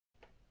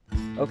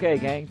Okay,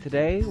 gang,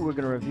 today we're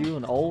going to review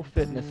an old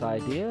fitness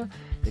idea,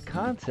 the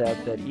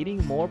concept that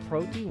eating more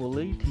protein will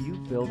lead to you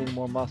building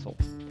more muscle.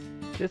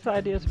 This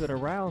idea has been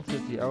around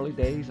since the early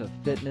days of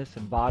fitness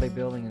and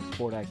bodybuilding and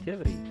sport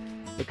activity.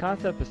 The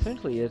concept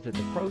essentially is that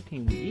the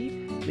protein we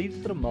eat leads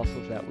to the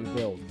muscles that we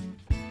build.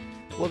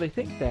 Well, they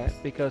think that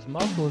because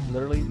muscle is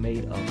literally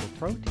made up of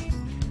protein.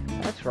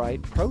 That's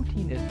right,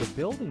 protein is the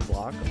building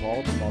block of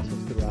all the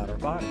muscles throughout our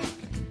body.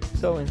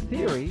 So in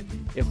theory,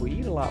 if we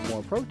eat a lot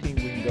more protein,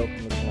 we can go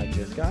from looking like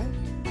this guy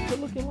to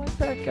looking like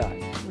that guy,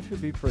 which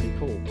would be pretty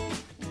cool.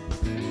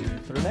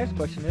 So the next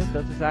question is,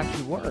 does this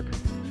actually work?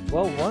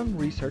 Well, one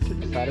researcher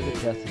decided to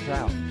test this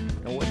out.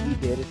 And what he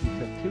did is he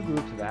took two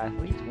groups of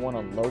athletes, one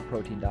on low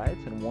protein diets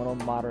and one on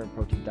moderate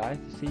protein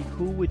diets, to see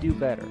who would do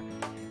better.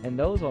 And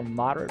those on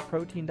moderate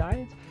protein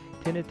diets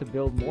tended to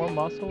build more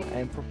muscle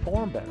and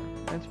perform better.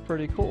 That's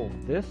pretty cool.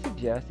 This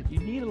suggests that you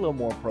need a little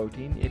more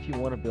protein if you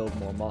want to build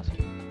more muscle.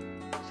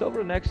 So over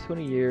the next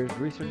 20 years,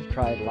 researchers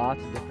tried lots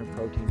of different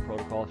protein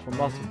protocols for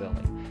muscle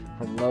building,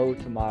 from low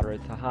to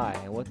moderate to high,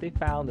 and what they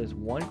found is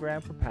 1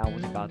 gram per pound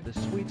was about the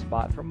sweet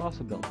spot for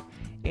muscle building.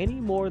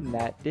 Any more than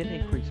that didn't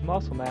increase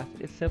muscle mass,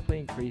 it simply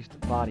increased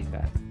body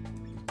fat.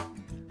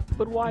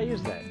 But why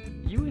is that?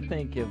 You would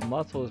think if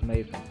muscle is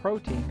made from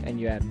protein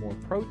and you add more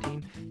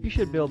protein, you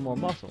should build more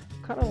muscle.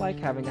 Kind of like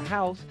having a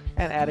house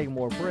and adding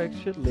more bricks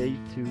should lead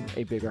to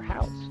a bigger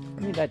house.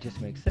 I mean, that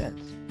just makes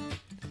sense.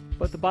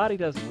 But the body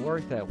doesn't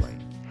work that way.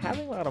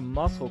 Having a lot of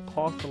muscle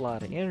costs a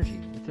lot of energy.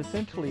 It's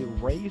essentially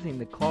raising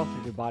the cost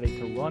of your body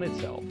to run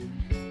itself,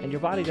 and your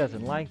body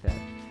doesn't like that.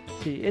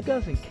 See, it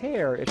doesn't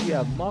care if you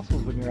have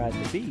muscles when you're at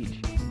the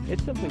beach.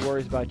 It simply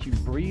worries about you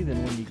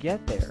breathing when you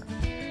get there.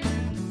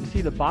 You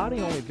see, the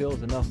body only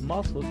builds enough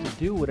muscle to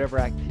do whatever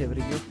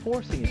activity you're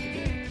forcing it to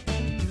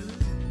do.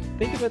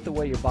 Think of it the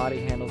way your body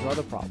handles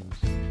other problems.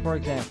 For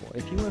example,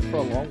 if you went for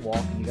a long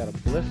walk and you got a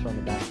blister on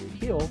the back of your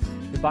heel,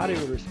 your body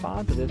would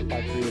respond to this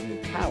by creating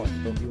a callus.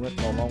 So if you went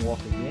for a long walk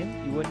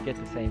again, you wouldn't get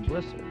the same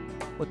blister.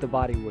 What the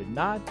body would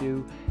not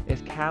do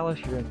is callus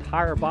your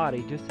entire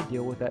body just to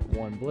deal with that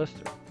one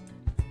blister.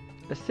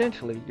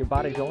 Essentially, your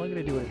body's only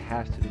going to do what it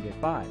has to get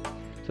by.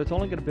 So it's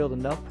only going to build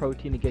enough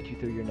protein to get you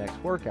through your next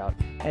workout,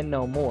 and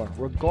no more,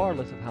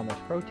 regardless of how much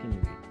protein you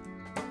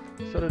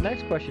eat. So the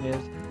next question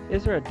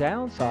is there a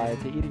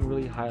downside to eating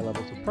really high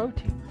levels of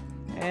protein?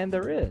 And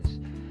there is.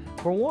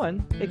 For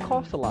one, it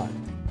costs a lot.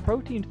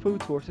 Protein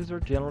food sources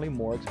are generally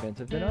more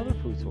expensive than other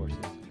food sources.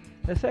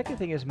 The second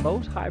thing is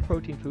most high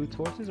protein food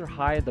sources are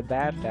high in the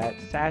bad fat,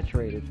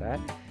 saturated fat,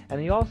 and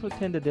they also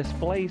tend to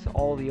displace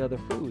all the other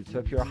foods. So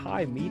if you're a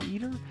high meat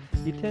eater,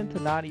 you tend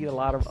to not eat a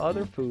lot of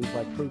other foods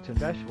like fruits and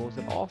vegetables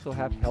that also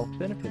have health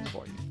benefits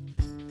for you.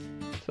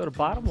 So the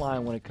bottom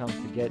line when it comes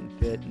to getting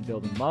fit and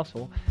building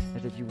muscle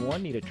is that you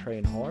 1, need to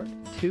train hard,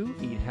 2,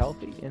 eat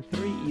healthy, and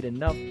 3, eat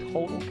enough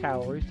total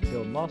calories to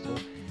build muscle,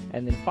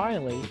 and then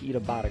finally, eat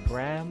about 1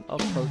 gram of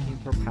protein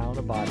per pound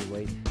of body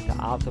weight to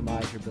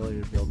optimize your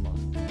ability to build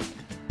muscle.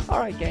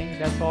 Alright gang,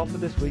 that's all for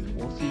this week.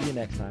 We'll see you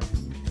next time.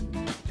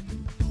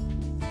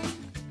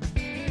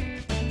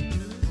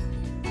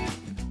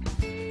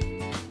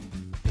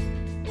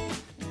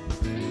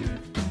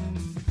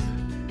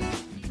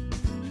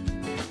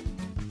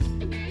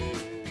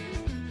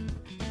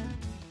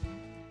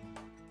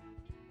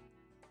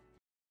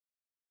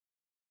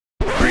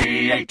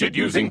 Created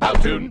using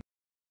Powtoon.